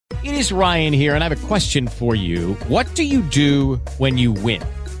It is Ryan here, and I have a question for you. What do you do when you win?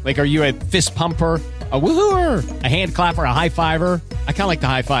 Like, are you a fist pumper, a woohooer, a hand clapper, a high fiver? I kind of like the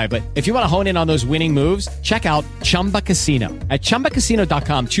high five, but if you want to hone in on those winning moves, check out Chumba Casino. At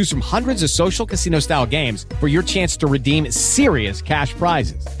ChumbaCasino.com, choose from hundreds of social casino-style games for your chance to redeem serious cash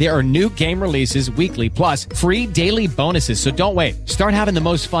prizes. There are new game releases weekly, plus free daily bonuses, so don't wait. Start having the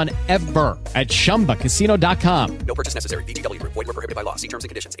most fun ever at ChumbaCasino.com. No purchase necessary. VGW Group. Void where prohibited by law. See terms and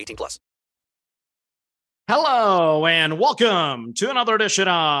conditions. 18+. Hello, and welcome to another edition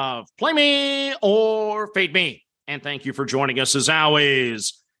of Play Me or Fade Me. And thank you for joining us as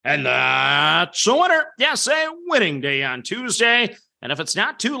always. And that's a winner. Yes, a winning day on Tuesday. And if it's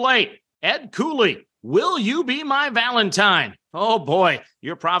not too late, Ed Cooley, will you be my Valentine? Oh boy,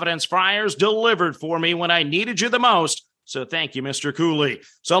 your Providence Friars delivered for me when I needed you the most. So thank you, Mr. Cooley.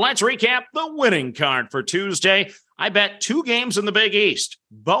 So let's recap the winning card for Tuesday. I bet 2 games in the Big East.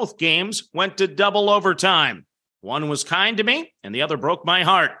 Both games went to double overtime. One was kind to me, and the other broke my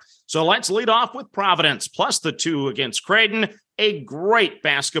heart. So let's lead off with Providence, plus the 2 against Creighton. A great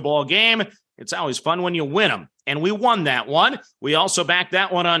basketball game. It's always fun when you win them. And we won that one. We also backed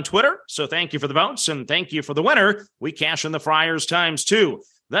that one on Twitter. So thank you for the votes, and thank you for the winner. We cash in the Friars times 2.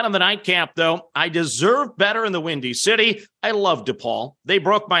 Then on the nightcap, though, I deserve better in the Windy City. I love DePaul. They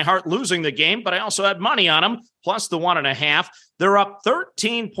broke my heart losing the game, but I also had money on them, plus the 1.5. They're up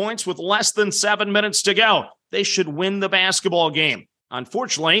 13 points with less than 7 minutes to go. They should win the basketball game.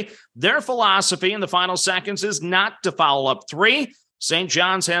 Unfortunately, their philosophy in the final seconds is not to foul up 3. St.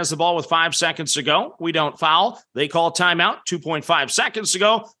 John's has the ball with 5 seconds to go. We don't foul. They call timeout 2.5 seconds to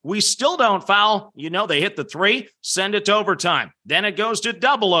go. We still don't foul. You know, they hit the 3, send it to overtime. Then it goes to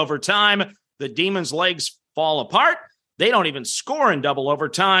double overtime. The Demons' legs fall apart. They don't even score in double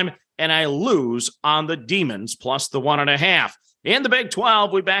overtime, and I lose on the Demons plus the 1.5. In the Big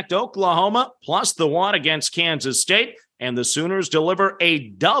 12, we backed Oklahoma plus the 1 against Kansas State, and the Sooners deliver a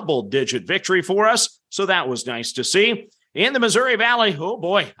double-digit victory for us, so that was nice to see. In the Missouri Valley, oh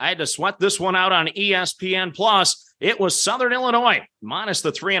boy, I had to sweat this one out on ESPN+. It was Southern Illinois, minus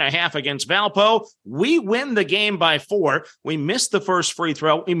the 3.5 against Valpo. We win the game by 4. We missed the first free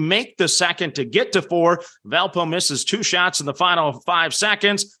throw. We make the second to get to 4. Valpo misses 2 shots in the final 5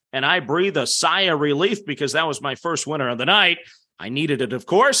 seconds, and I breathe a sigh of relief because that was my first winner of the night. I needed it, of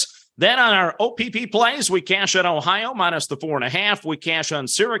course. Then on our OPP plays, we cash on Ohio minus the 4.5. We cash on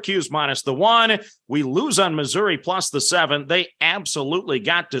Syracuse minus the 1. We lose on Missouri plus the 7. They absolutely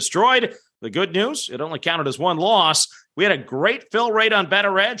got destroyed. The good news, it only counted as 1 loss. We had a great fill rate on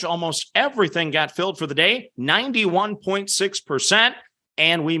Better Edge. Almost everything got filled for the day, 91.6%,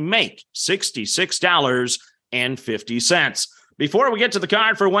 and we make $66.50. Before we get to the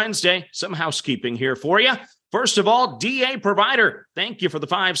card for Wednesday, some housekeeping here for you. First of all, Daprovider, thank you for the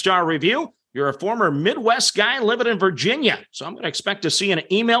 5-star review. You're a former Midwest guy living in Virginia, so I'm going to expect to see an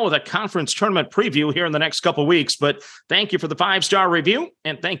email with a conference tournament preview here in the next couple weeks. But thank you for the 5-star review,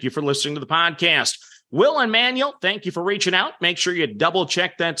 and thank you for listening to the podcast. Will and Manuel, thank you for reaching out. Make sure you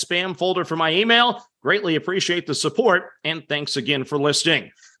double-check that spam folder for my email. Greatly appreciate the support, and thanks again for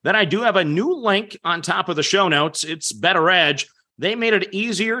listening. Then I do have a new link on top of the show notes. It's Better Edge. They made it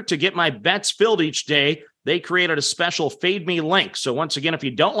easier to get my bets filled each day. They created a special Fade Me link. So once again, if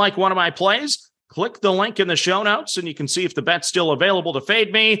you don't like one of my plays, click the link in the show notes and you can see if the bet's still available to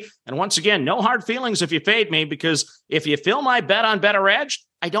fade me. And once again, no hard feelings if you fade me, because if you fill my bet on Better Edge,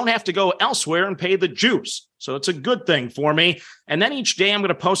 I don't have to go elsewhere and pay the juice. So it's a good thing for me. And then each day I'm going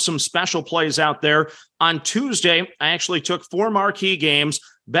to post some special plays out there. On Tuesday, I actually took 4 marquee games,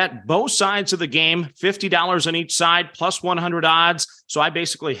 bet both sides of the game, $50 on each side, plus 100 odds. So I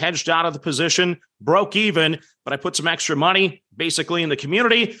basically hedged out of the position, broke even, but I put some extra money basically in the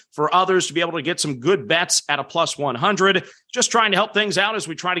community for others to be able to get some good bets at a plus 100. Just trying to help things out as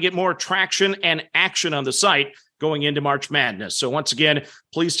we try to get more traction and action on the site going into March Madness. So once again,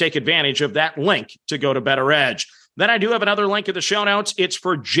 please take advantage of that link to go to Better Edge. Then I do have another link in the show notes. It's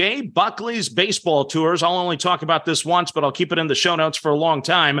for Jay Buckley's baseball tours. I'll only talk about this once, but I'll keep it in the show notes for a long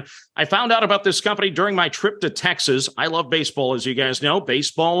time. I found out about this company during my trip to Texas. I love baseball, as you guys know.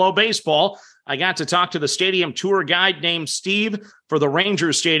 Baseball, oh, baseball. I got to talk to the stadium tour guide named Steve for the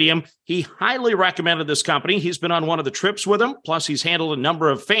Rangers Stadium. He highly recommended this company. He's been on one of the trips with him. Plus, he's handled a number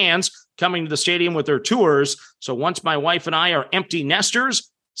of fans coming to the stadium with their tours. So once my wife and I are empty nesters,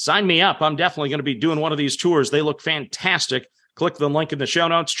 sign me up. I'm definitely going to be doing one of these tours. They look fantastic. Click the link in the show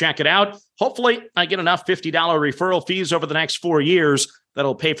notes. Check it out. Hopefully, I get enough $50 referral fees over the next 4 years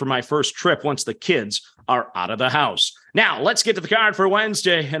that'll pay for my first trip once the kids are out of the house. Now, let's get to the card for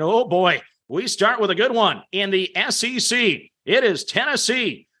Wednesday. And oh boy, we start with a good one in the SEC. It is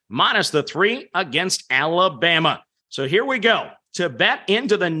Tennessee minus the 3 against Alabama. So here we go. To bet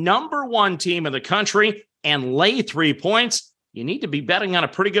into the number 1 team in the country and lay 3 points, you need to be betting on a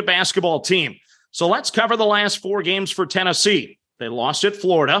pretty good basketball team. So let's cover the last 4 games for Tennessee. They lost at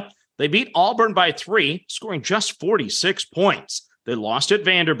Florida. They beat Auburn by 3, scoring just 46 points. They lost at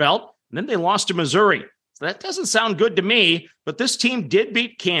Vanderbilt, and then they lost to Missouri. So that doesn't sound good to me, but this team did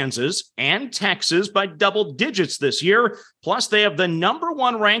beat Kansas and Texas by double digits this year. Plus, they have the number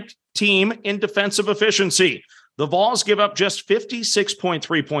 1 ranked team in defensive efficiency. The Vols give up just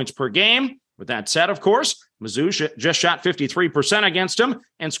 56.3 points per game. With that said, of course, Mizzou just shot 53% against them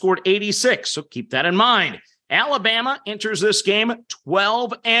and scored 86, so keep that in mind. Alabama enters this game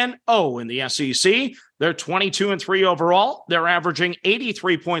 12-0 in the SEC. They're 22-3 overall. They're averaging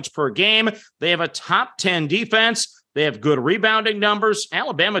 83 points per game. They have a top 10 defense. They have good rebounding numbers.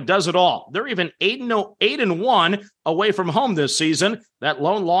 Alabama does it all. They're even 8-1 away from home this season. That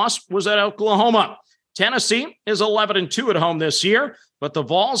lone loss was at Oklahoma. Tennessee is 11-2 at home this year, but the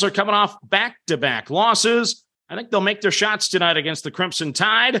Vols are coming off back-to-back losses. I think they'll make their shots tonight against the Crimson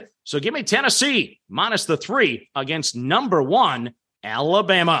Tide. So give me Tennessee minus the 3 against number 1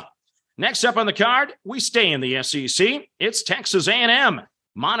 Alabama. Next up on the card, we stay in the SEC. It's Texas A&M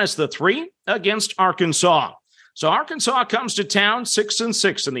minus the 3 against Arkansas. So Arkansas comes to town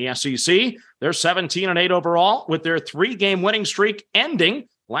 6-6 in the SEC. They're 17-8 overall with their 3-game winning streak ending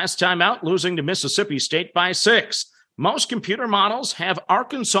last time out, losing to Mississippi State by 6. Most computer models have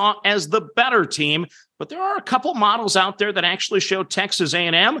Arkansas as the better team, but there are a couple models out there that actually show Texas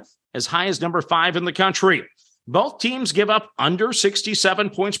A&M as high as number 5 in the country. Both teams give up under 67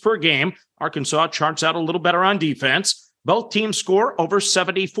 points per game. Arkansas charts out a little better on defense. Both teams score over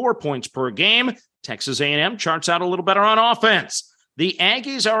 74 points per game. Texas A&M charts out a little better on offense. The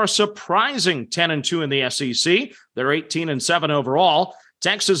Aggies are a surprising 10-2 in the SEC. They're 18-7 overall.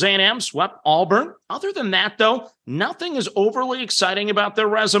 Texas A&M swept Auburn. Other than that, though, nothing is overly exciting about their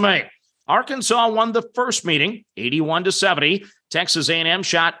resume. Arkansas won the first meeting, 81-70. Texas A&M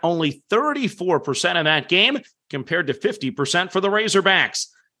shot only 34% in that game, compared to 50% for the Razorbacks.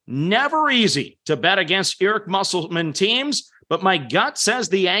 Never easy to bet against Eric Musselman teams, but my gut says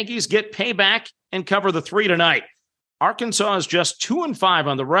the Aggies get payback and cover the 3 tonight. Arkansas is just 2-5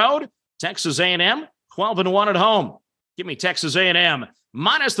 on the road. Texas A&M 12-1 at home. Give me Texas A&M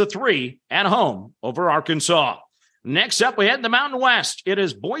minus the 3 at home over Arkansas. Next up, we head to the Mountain West. It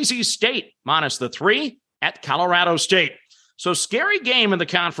is Boise State minus the 3 at Colorado State. So scary game in the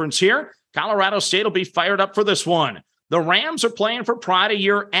conference here. Colorado State will be fired up for this one. The Rams are playing for pride a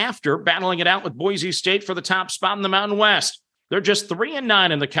year after battling it out with Boise State for the top spot in the Mountain West. They're just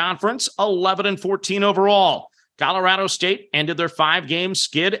 3-9 in the conference, 11-14 overall. Colorado State ended their 5-game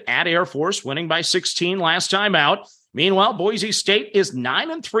skid at Air Force, winning by 16 last time out. Meanwhile, Boise State is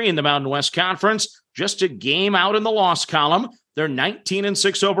 9-3 in the Mountain West Conference, just a game out in the loss column. They're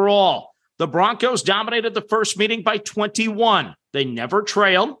 19-6 overall. The Broncos dominated the first meeting by 21. They never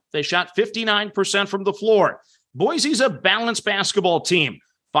trailed. They shot 59% from the floor. Boise's a balanced basketball team.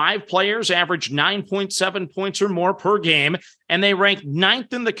 5 players average 9.7 points or more per game, and they rank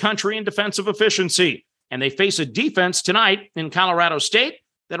 9th in the country in defensive efficiency. And they face a defense tonight in Colorado State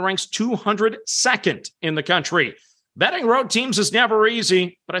that ranks 202nd in the country. Betting road teams is never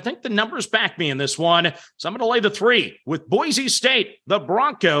easy, but I think the numbers back me in this one. So I'm going to lay the 3 with Boise State, the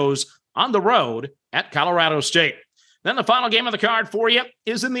Broncos, on the road at Colorado State. Then the final game of the card for you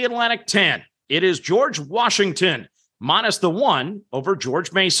is in the Atlantic 10. It is George Washington minus the 1 over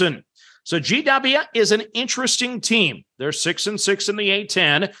George Mason. So GW is an interesting team. They're 6-6 in the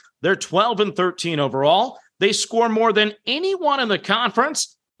A10. They're 12-13 overall. They score more than anyone in the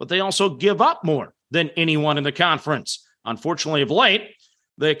conference, but they also give up more than anyone in the conference. Unfortunately, of late,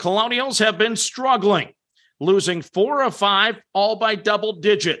 the Colonials have been struggling, losing 4 of 5, all by double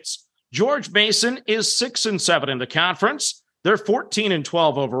digits. George Mason is 6-7 in the conference. They're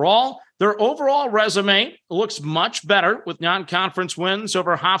 14-12 overall. Their overall resume looks much better with non-conference wins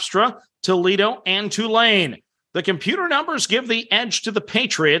over Hofstra, Toledo, and Tulane. The computer numbers give the edge to the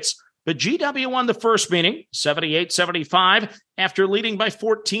Patriots, but GW won the first meeting, 78-75, after leading by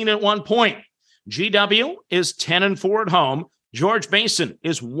 14 at one point. GW is 10-4 at home. George Mason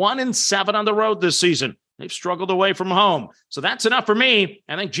is 1-7 on the road this season. They've struggled away from home. So that's enough for me.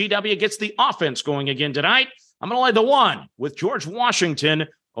 I think GW gets the offense going again tonight. I'm going to lay the 1 with George Washington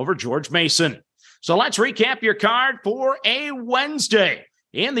over George Mason. So let's recap your card for a Wednesday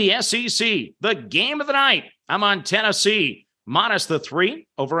in the SEC. The game of the night. I'm on Tennessee minus the 3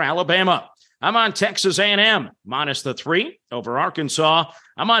 over Alabama. I'm on Texas A&M minus the 3 over Arkansas.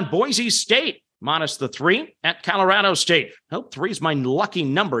 I'm on Boise State minus the 3 at Colorado State. Hope 3 is my lucky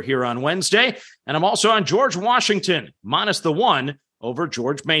number here on Wednesday. And I'm also on George Washington, minus the 1 over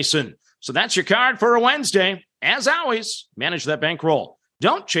George Mason. So that's your card for a Wednesday. As always, manage that bankroll.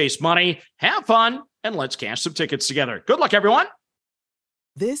 Don't chase money, have fun, and let's cash some tickets together. Good luck, everyone.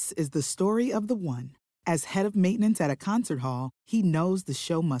 This is the story of the one. As head of maintenance at a concert hall, he knows the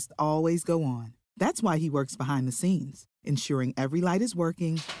show must always go on. That's why he works behind the scenes, ensuring every light is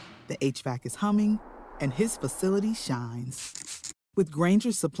working, the HVAC is humming, and his facility shines. With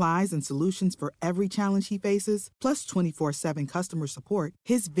Grainger's supplies and solutions for every challenge he faces, plus 24/7 customer support,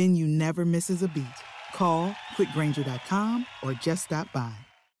 his venue never misses a beat. Call quickgrainger.com or just stop by.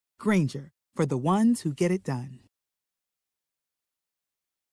 Grainger, for the ones who get it done.